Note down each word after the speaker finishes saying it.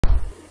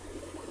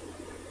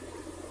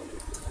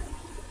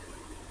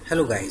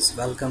Hello guys,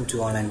 welcome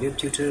to Online Web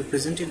Tutor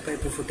presented by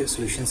Profitable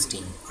Solutions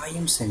team. I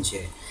am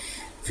Sanjay.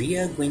 We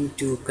are going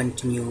to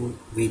continue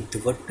with the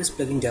WordPress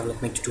plugin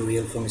development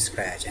tutorial from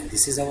scratch, and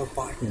this is our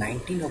part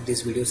 19 of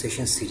this video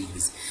session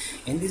series.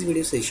 In this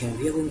video session,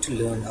 we are going to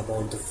learn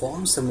about the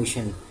form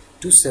submission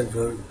to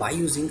server by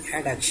using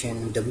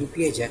AJAX,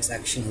 AJAX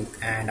action hook,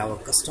 and our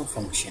custom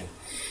function.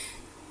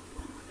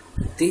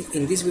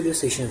 In this video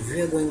session,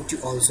 we are going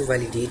to also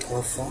validate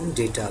our form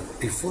data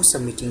before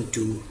submitting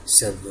to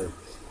server.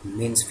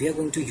 Means we are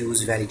going to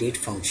use validate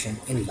function.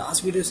 In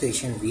last video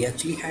session, we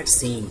actually had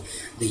seen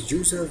the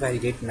user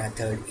validate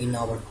method in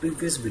our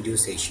previous video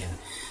session.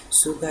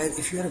 So guys,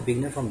 if you are a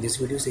beginner from this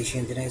video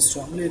session, then I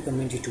strongly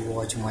recommend you to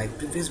watch my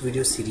previous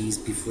video series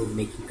before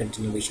making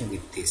continuation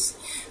with this,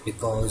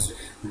 because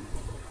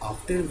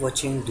after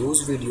watching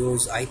those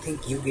videos, I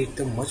think you get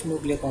the much more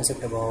clear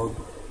concept about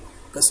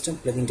custom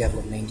plugin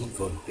development in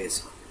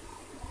WordPress.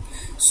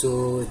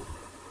 So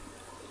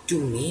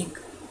to make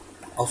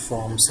a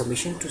form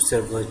submission to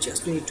server,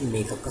 just we need to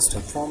make a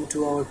custom form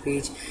to our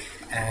page,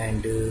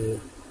 and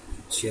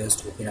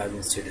just open our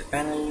administrator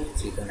panel,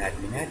 click on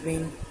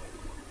admin,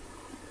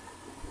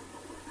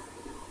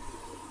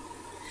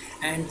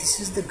 and this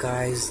is the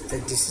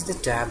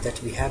tab that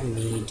we have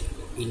made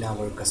in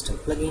our custom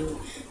plugin.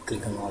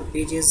 Click on all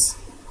pages,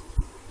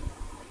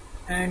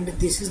 and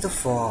this is the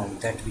form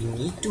that we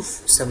need to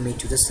submit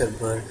to the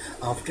server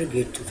after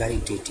get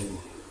validating.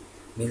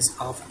 Means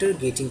after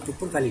getting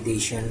proper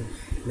validation,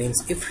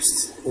 means if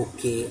it's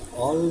okay,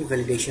 all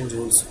validation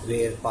rules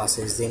were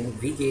passes, then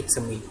we get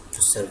submit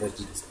to server.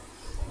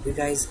 Okay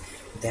guys,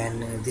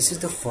 then this is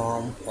the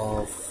form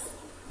of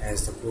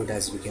as the code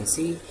as we can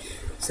see.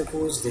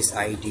 Suppose this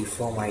id,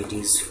 form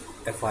IDs,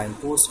 FIM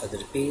post,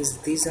 other page,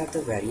 these are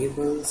the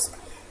variables,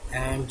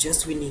 and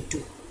just we need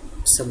to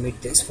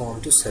submit this form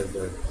to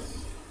server.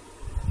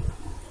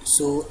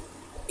 So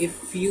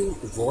if you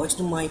watched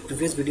my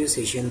previous video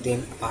session,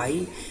 then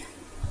I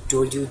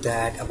told you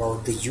that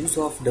about the use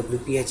of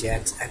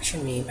AJAX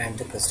action name and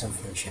the custom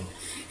function.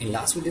 In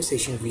last video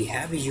session, we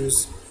have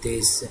used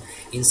this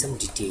in some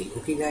detail.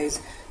 Okay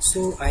guys,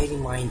 so I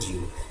remind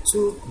you,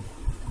 so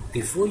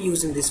before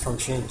using this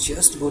function,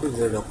 just go to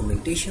the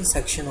documentation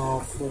section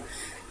of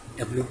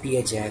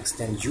AJAX.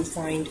 Then you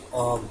find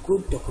a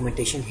good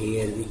documentation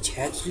here which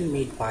has been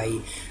made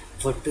by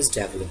WordPress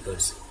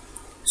developers.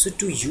 So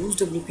to use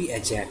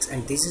AJAX,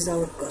 and this is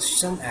our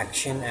custom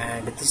action,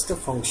 and this is the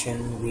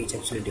function which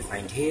actually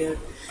defined here.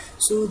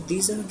 So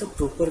these are the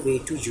proper way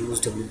to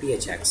use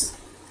AJAX.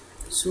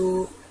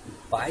 So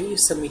by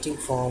submitting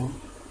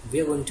form, we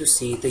are going to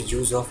see the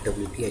use of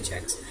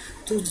AJAX.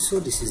 So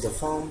this is the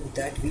form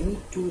that we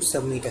need to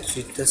submit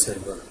actually to the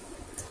server.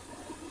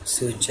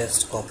 So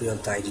just copy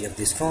of the ID of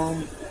this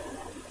form,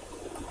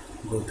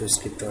 go to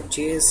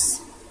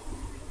script.js,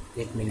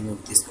 let me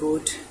remove this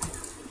code.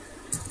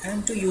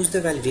 And to use the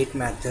validate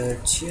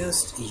method,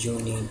 just you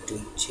need to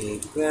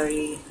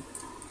jQuery.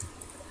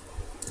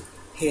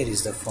 Here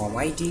is the form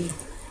ID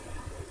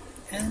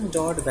and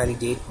dot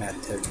validate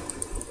method.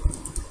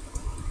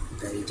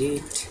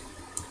 Validate.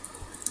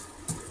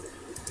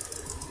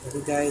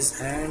 Okay guys,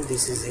 and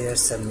this is here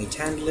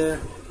submitHandler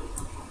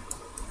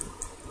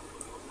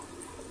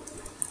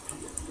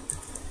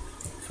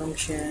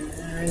function,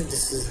 and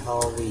this is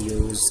how we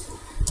use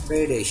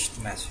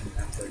validation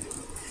method.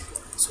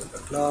 So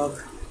log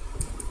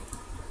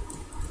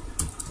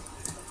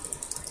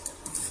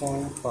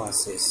form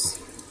passes.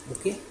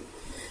 Okay,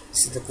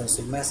 this is the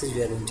console message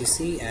we are going to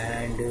see,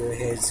 and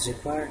here's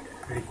required.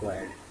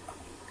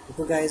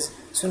 Okay guys,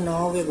 so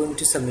now we are going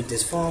to submit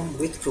this form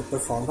with proper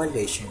form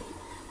validation.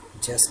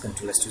 Just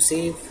Ctrl S to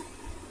save,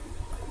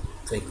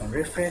 click on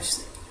refresh.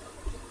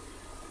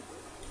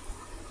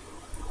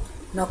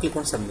 Now click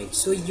on submit.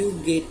 So you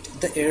get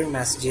the error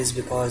messages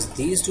because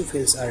these two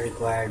fields are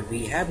required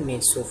we have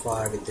made so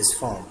far with this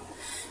form,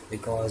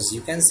 because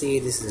you can say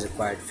this is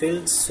required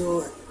field.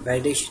 So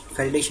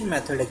validation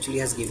method actually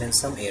has given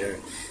some error,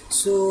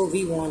 so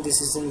we want this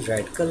is in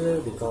red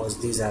color because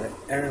these are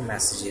error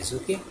messages.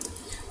 Okay,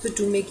 so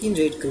to make in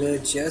red color,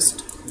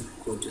 just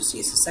go to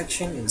CSS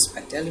section,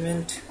 inspect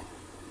element.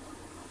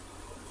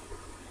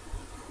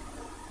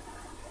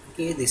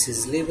 Okay, this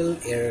is label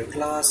error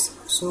class.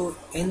 So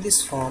in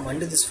this form,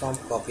 under this form,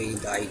 copy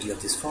the ID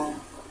of this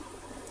form,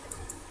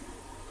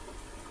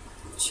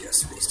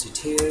 just paste it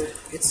here.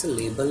 It's a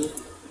label,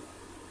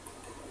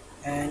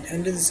 and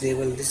under this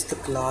label, this is the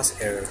class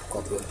error.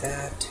 Copy of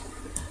that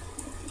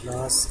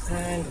class,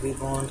 and we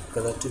want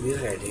color to be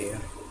red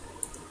here.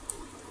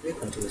 Okay,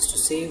 Ctrl S to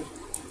save,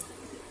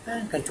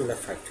 and Ctrl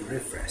F5 to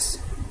refresh.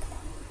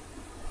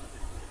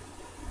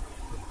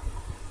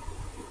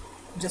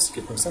 Just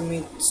click on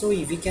submit. So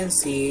we can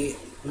see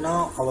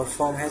now our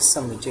form has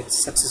submitted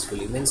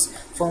successfully, means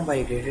form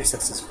validated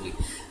successfully.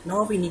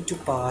 Now we need to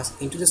pass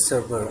into the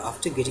server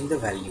after getting the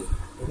value.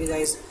 Okay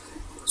guys,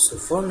 so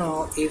for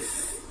now,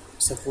 if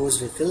suppose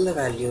we fill the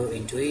value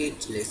into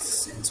it,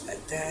 let's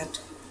inspect that,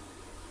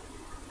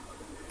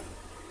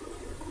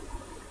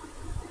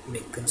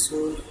 make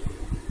console,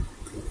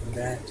 click on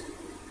that,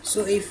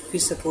 So if we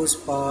suppose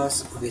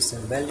pass with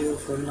some value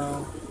for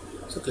now,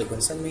 so click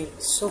on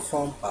submit. So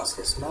form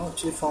passes. Now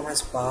actually form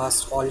has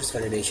passed all its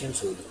validation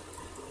through.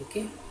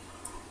 Okay,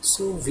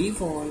 so we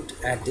want,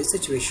 at this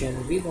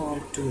situation, we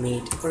want to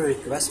make a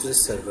request to the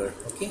server.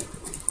 Okay,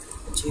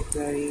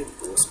 jQuery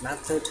post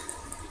method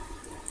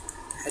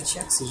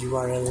AJAX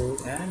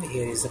URL, and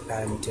here is the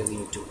parameter we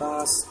need to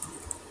pass.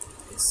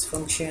 It's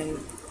function.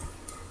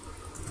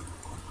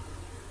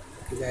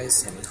 Okay guys,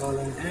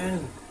 semicolon,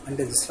 and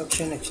under this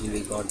function actually we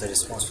got the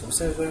response from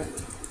server.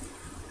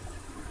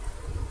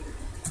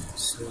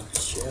 So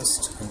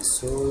just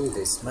console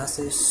this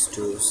message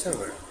to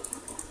server.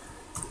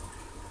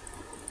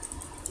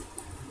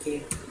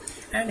 Okay,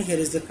 and here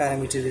is the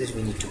parameter that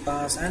we need to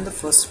pass, and the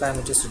first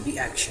parameter should be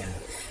action.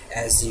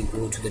 As you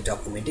go to the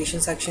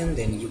documentation section,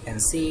 then you can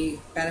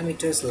see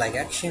parameters like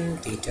action,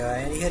 data,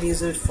 and here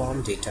is it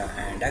form, data,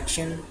 and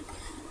action.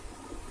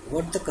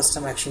 What the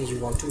custom action you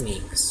want to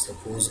make?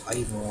 Suppose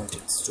I want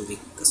it to be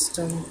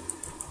custom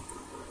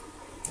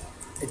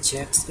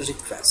AJAX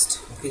request.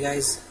 Okay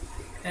guys,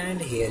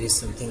 and here is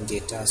something,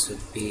 data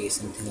should be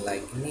something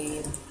like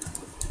name,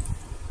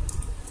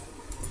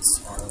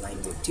 it's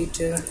online with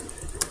Tutor,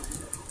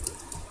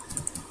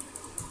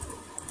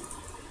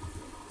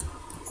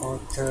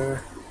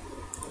 author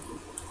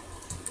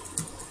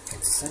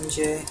it's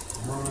Sanjay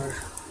Kumar.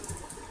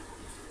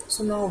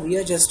 So now we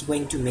are just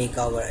going to make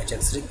our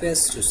AJAX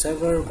request to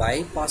server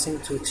by passing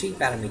through three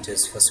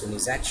parameters. First one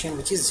is action,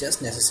 which is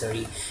just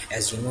necessary,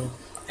 as you know,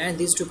 and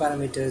these two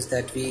parameters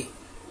that we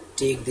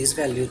take this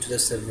value to the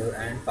server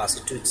and pass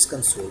it to its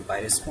console by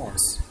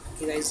response.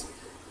 Okay guys,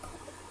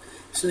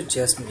 so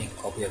just make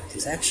a copy of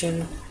this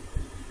action,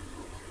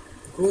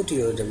 go to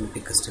your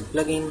WP custom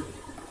plugin.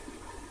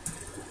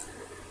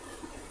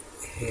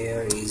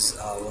 Here is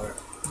our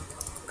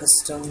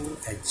custom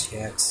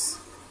AJAX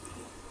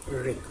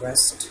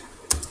request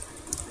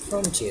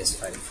from JS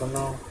file. For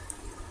now,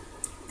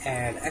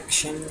 add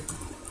action,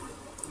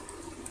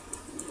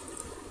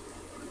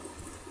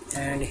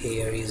 and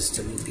here is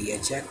WP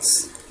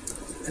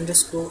AJAX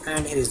underscore,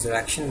 and here is the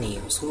action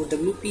name. So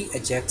WP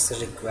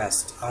AJAX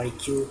request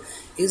REQ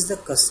is the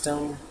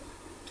custom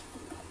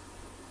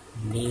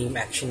name,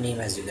 action name,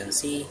 as you can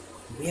see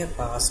we have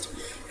passed,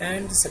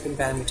 and the second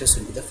parameter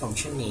should be the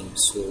function name.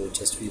 So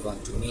just we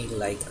want to make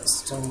like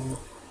custom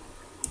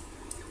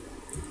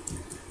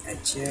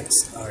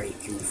AJAX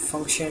REQ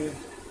function.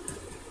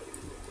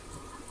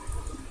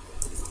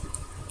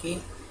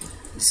 Okay,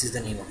 this is the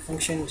name of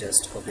function,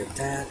 just copy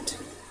that,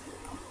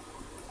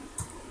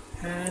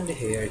 and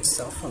here it's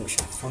our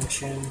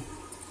function.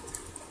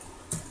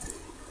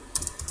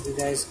 Okay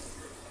guys,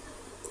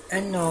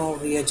 and now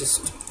we are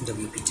just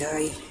WP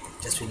die,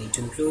 just we need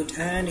to include,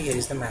 and here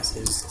is the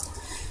message.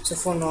 So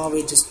for now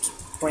we just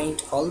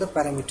print all the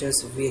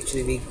parameters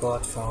we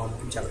got from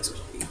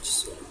JavaScript page.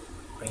 So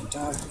print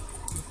r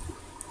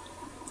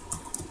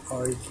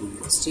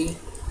REQUST,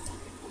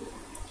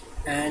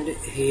 and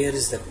here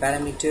is the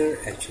parameter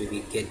actually we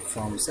get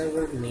from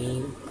server,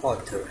 name,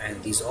 author,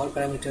 and these all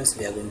parameters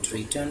we are going to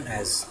return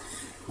as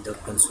the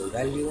console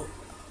value.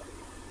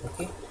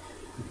 Okay,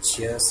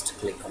 just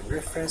click on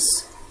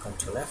refresh,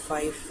 Ctrl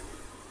F5,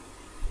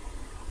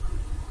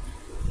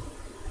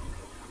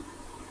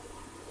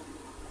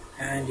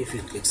 and if you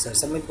click the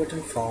submit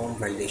button, form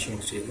validation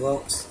actually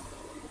works.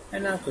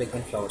 And now click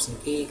on flowers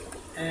and cake,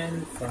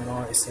 and for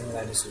now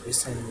serialize will be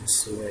sent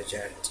to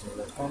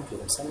click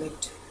on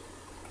submit.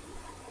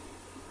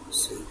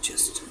 So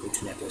just go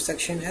to network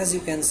section. As you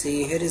can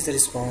see, here is the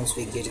response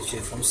we get actually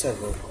from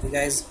server. Okay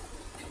guys,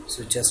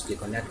 so just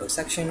click on network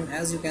section.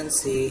 As you can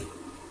see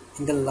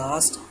in the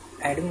last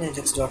admin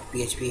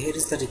ajax.php, here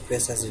is the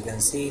request. As you can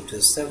see to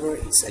the server,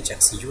 it's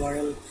AJAX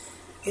URL,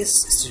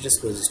 its status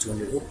code is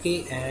 200.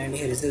 okay, and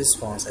here is the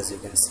response. As you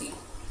can see,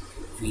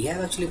 we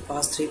have actually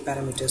passed three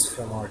parameters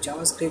from our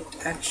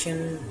JavaScript: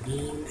 action,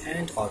 name,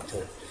 and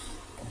author.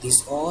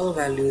 These all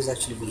values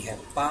actually we have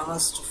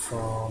passed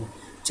from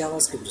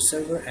JavaScript to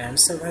server, and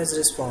server has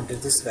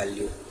responded this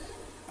value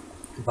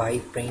by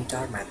print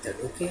our method.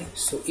 Okay,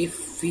 so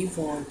if we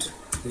want,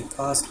 we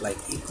pass like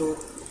echo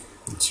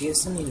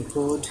JSON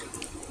encode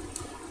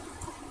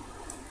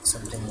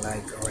something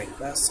like a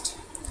request,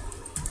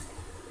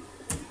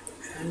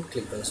 and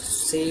click on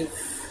save,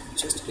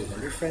 just click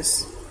on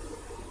refresh,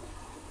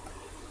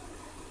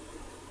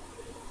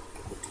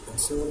 go to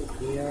console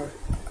here.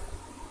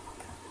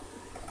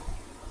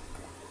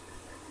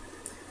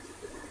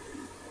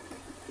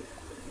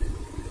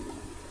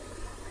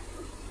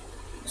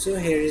 So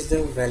here is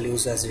the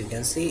values, as you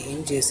can see,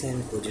 in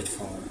JSON encoded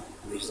form,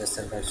 which the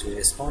server actually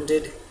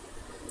responded.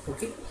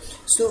 Okay,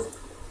 so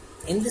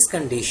in this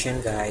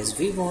condition guys,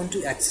 we want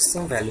to access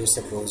some values.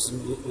 Suppose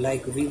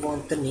like we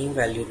want the name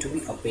value to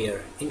be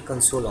appear in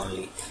console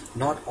only,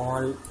 not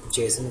all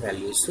JSON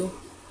values. So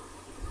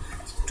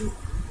to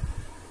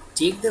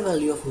take the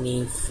value of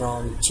name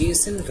from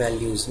JSON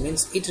values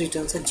means it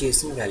returns a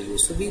JSON value.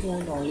 So we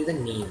want only the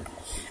name,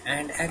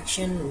 and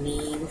action,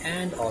 name,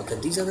 and author,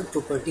 these are the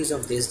properties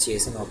of this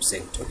JSON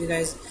object. Okay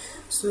guys,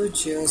 so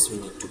just we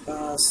need to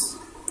pass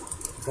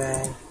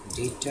where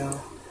data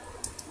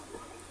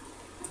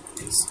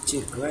is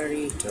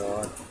jQuery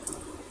dot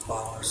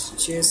parse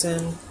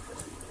JSON,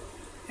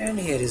 and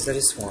here is the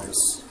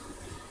response.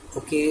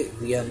 Okay,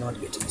 we are not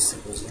getting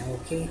suppose now.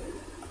 Okay,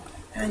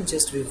 and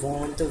just we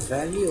want the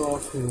value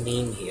of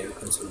name here,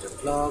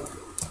 console.log,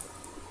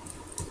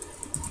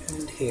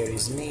 and here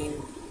is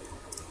name,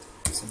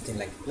 something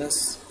like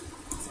plus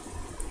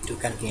to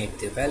concatenate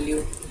the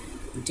value,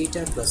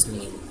 data plus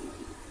name.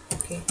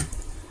 Okay,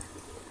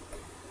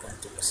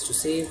 Ctrl S to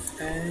save,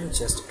 and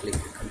just click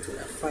Ctrl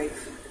F5.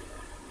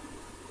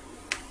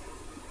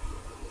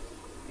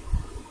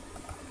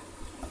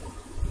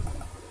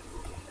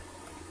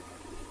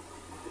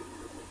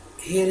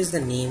 Here is the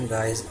name,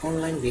 guys,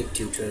 online web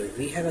tutor.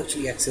 We have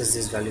actually accessed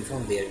this value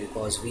from there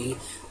because we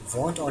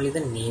want only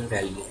the name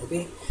value.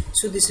 Okay,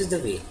 so this is the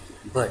way,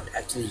 but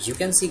actually you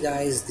can see,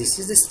 guys, this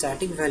is the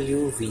static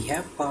value we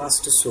have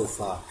passed so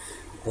far,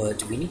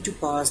 but we need to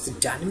pass the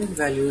dynamic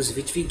values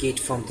which we get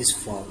from this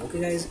form.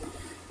 Okay, guys,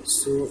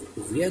 so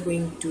we are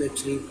going to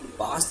actually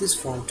pass this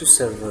form to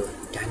server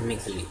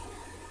dynamically,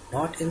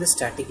 not in the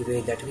static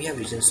way that we have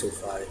written so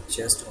far.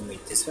 Just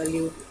omit this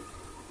value.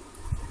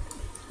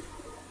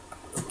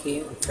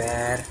 Okay,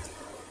 where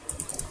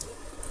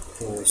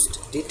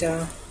post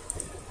data,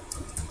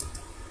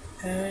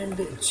 and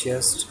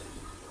just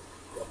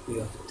copy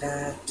of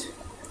that,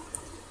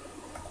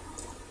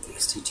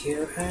 paste it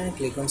here, and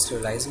click on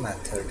serialize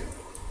method.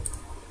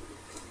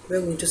 We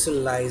are going to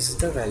serialize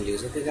the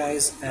values. Okay,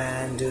 guys,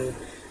 and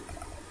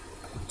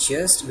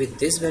just with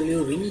this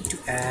value we need to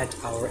add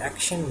our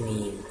action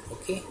name.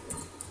 Okay,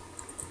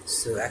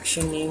 so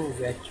action name,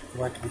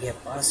 what we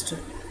have passed,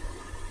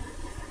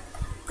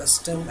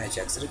 custom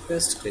AJAX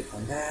request. Click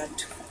on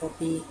that,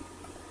 copy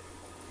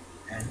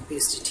and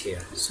paste it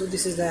here. So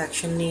this is the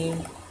action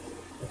name.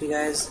 Okay,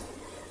 guys,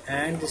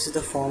 and this is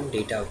the form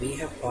data we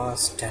have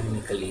passed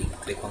dynamically.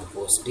 Click on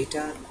post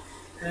data,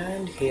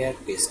 and here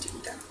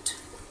pasting that.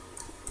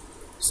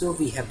 So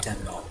we have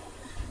done now.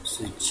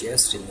 So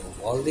just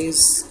remove all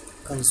these,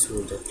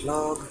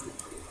 console.log,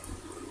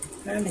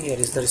 and here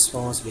is the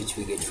response which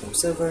we get from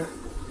server.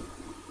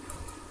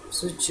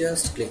 So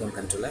just click on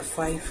Ctrl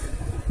F5.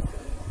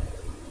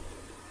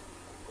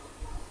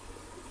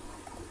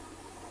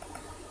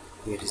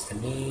 Here is the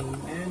name,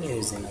 and here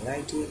is the email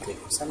ID.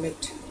 Click on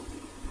submit.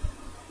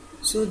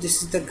 So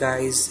this is the,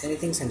 guys,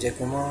 anything Sanjay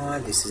Kumar,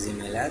 this is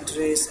email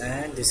address,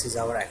 and this is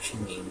our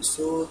action name.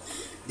 So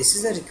this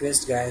is the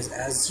request, guys,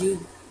 as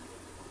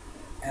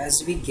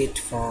we get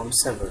from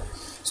server.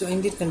 So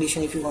in that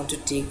condition, if you want to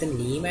take the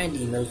name and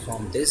email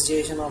from this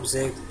JSON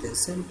object, then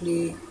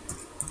simply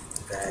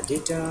where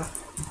data,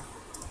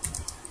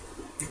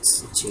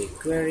 it's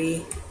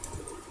jQuery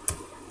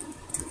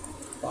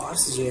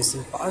parse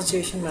JSON. Parse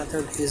JSON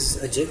method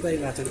is a jQuery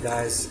method,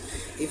 guys.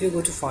 If you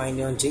go to find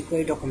your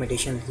jQuery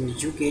documentation, then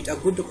you get a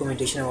good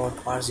documentation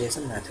about parse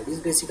JSON method.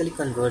 It basically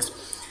converts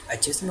a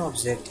JSON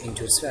object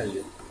into its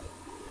value.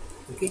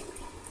 Okay,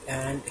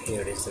 and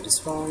here is the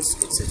response.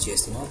 It's a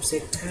JSON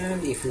object,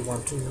 and if you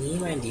want to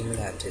name and email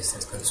address,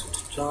 as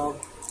console.log,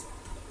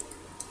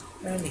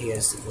 and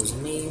here's suppose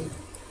name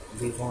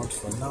we want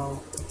for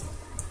now.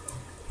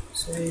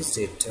 So is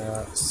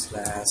data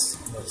slash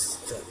what's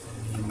the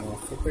name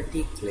of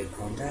property. Click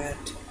on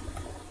that,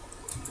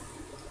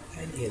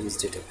 and here is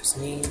database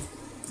name,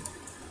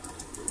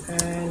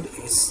 and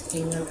its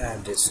email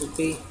address would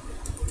be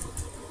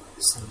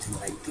something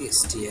like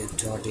this,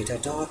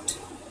 data.txt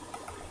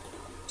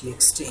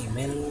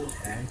email,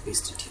 and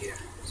paste it here.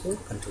 So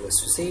Ctrl S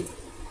to save,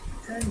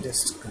 and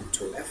just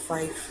Ctrl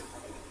F5.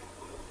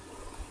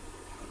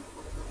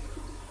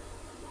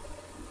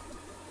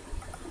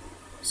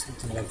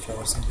 Something like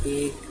flowers and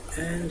cake,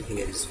 and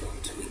here is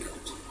what we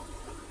got.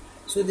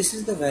 So this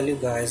is the value,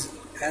 guys,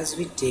 as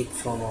we take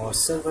from our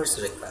server's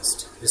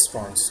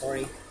response.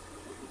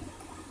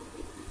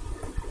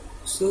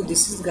 So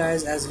this is,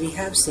 guys, as we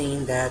have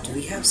seen that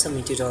we have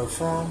submitted our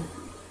form.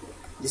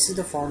 This is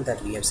the form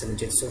that we have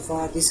submitted so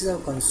far. This is our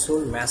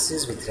console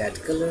message with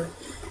red color,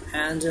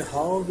 and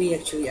how we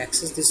actually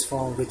access this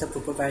form with a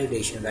proper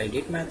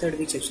validate method,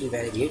 which actually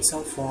validates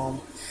our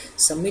form.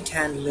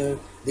 SubmitHandler,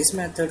 this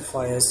method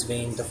fires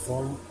when the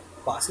form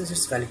passes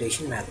its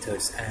validation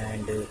methods,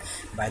 and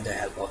by the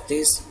help of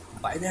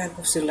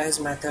serialize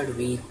method,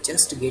 we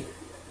just get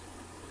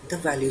the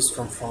values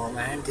from form,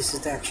 and this is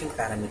the action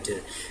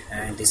parameter,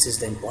 and this is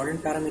the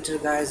important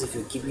parameter, guys, if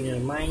you keep in your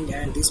mind.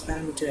 And this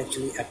parameter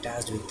actually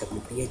attached with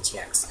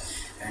AJAX,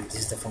 and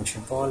this is the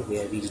function call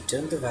where we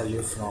return the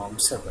value from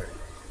server.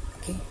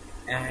 Okay,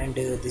 and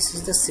this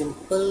is the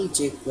simple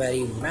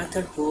jQuery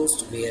method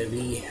post where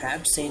we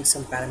have sent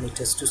some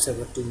parameters to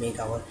server to make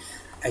our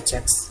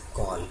AJAX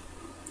call.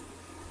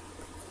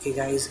 Okay,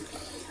 guys,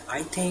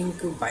 I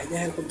think by the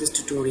help of this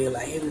tutorial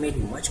I have made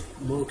much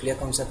more clear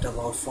concept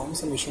about form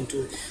submission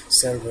to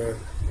server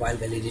while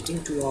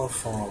validating to our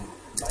form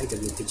by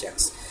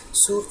AJAX.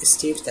 So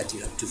steps that you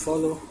have to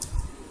follow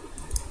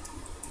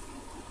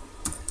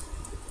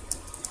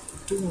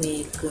to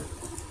make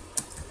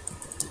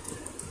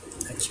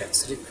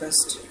AJAX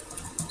request.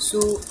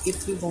 So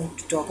if we want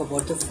to talk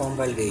about the form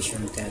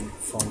validation, then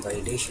form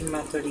validation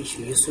method you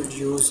should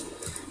use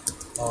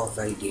a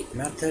validate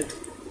method.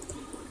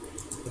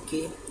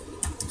 Okay,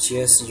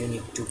 just you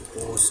need to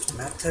post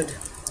method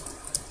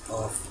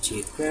of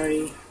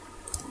jQuery.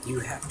 You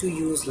have to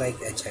use like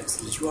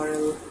AJAX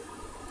URL,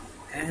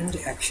 and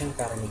action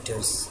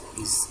parameters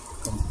is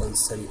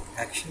compulsory.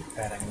 Action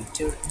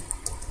parameter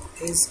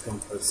is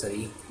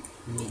compulsory,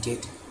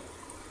 needed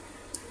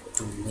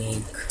to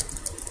make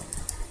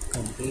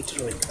complete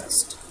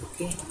request.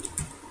 Okay,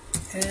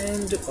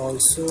 and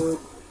also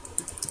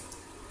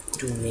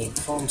to make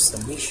form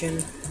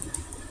submission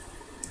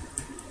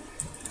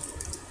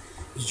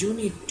you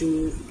need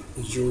to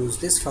use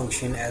this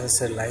function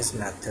as a serialize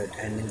method,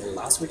 and in the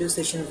last video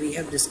session we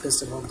have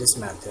discussed about this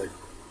method,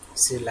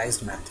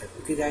 serialized method.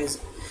 Okay guys,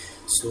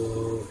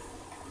 so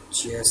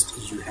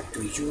just you have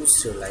to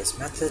use serialize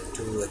method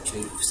to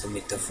actually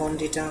submit the form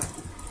data,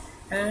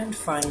 and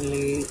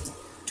finally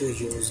to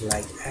use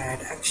like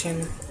add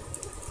action,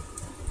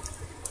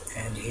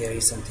 and here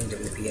is something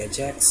WP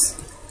AJAX,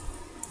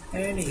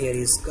 and here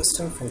is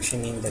custom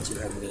function name that you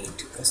have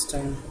made,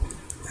 custom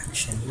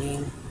action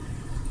name,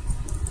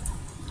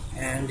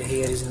 and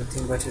here is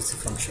nothing but it's a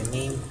function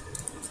name,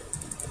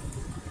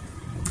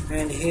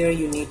 and here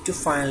you need to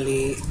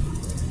finally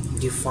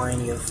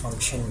define your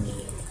function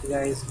name. Okay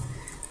guys,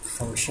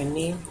 function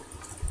name,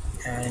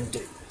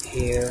 and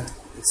here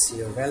it's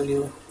your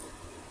value,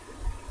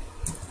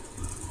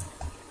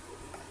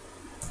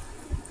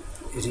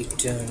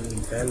 return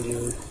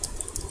value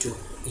to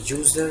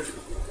user,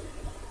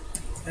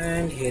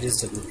 and here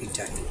is WP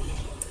type.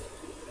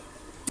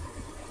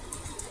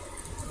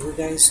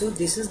 Okay guys, so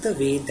this is the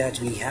way that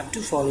we have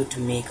to follow to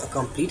make a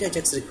complete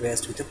AJAX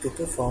request with a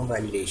proper form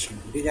validation.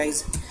 Okay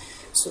guys,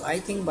 so I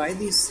think by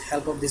this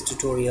help of this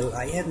tutorial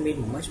I have made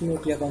much more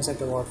clear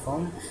concept about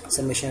form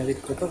submission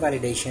with proper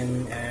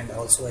validation and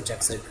also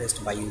AJAX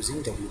request by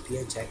using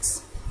WP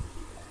AJAX.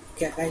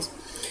 Okay guys,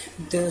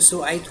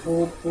 so I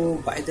hope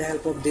by the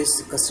help of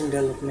this custom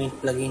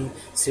development plugin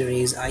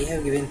series I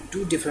have given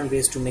two different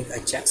ways to make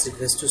AJAX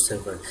request to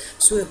server.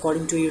 So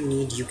according to your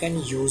need you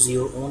can use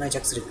your own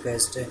AJAX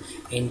request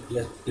in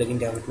plugin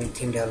development,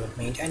 theme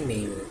development, and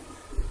many more.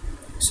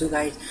 So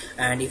guys,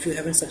 and if you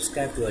haven't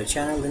subscribed to our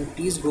channel, then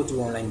please go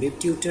to online web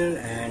tutor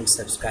and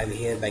subscribe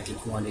here by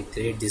clicking on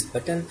this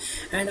button,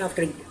 and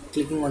after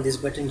clicking on this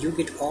button you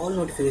get all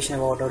notification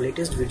about our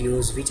latest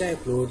videos which I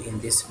upload in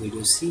this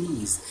video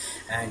series,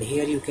 and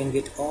here you can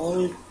get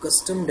all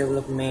custom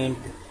development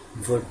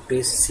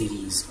WordPress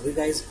series. Okay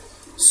guys,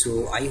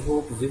 so I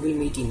hope we will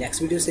meet in next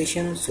video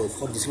session. So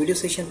for this video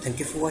session, thank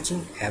you for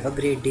watching, have a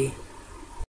great day.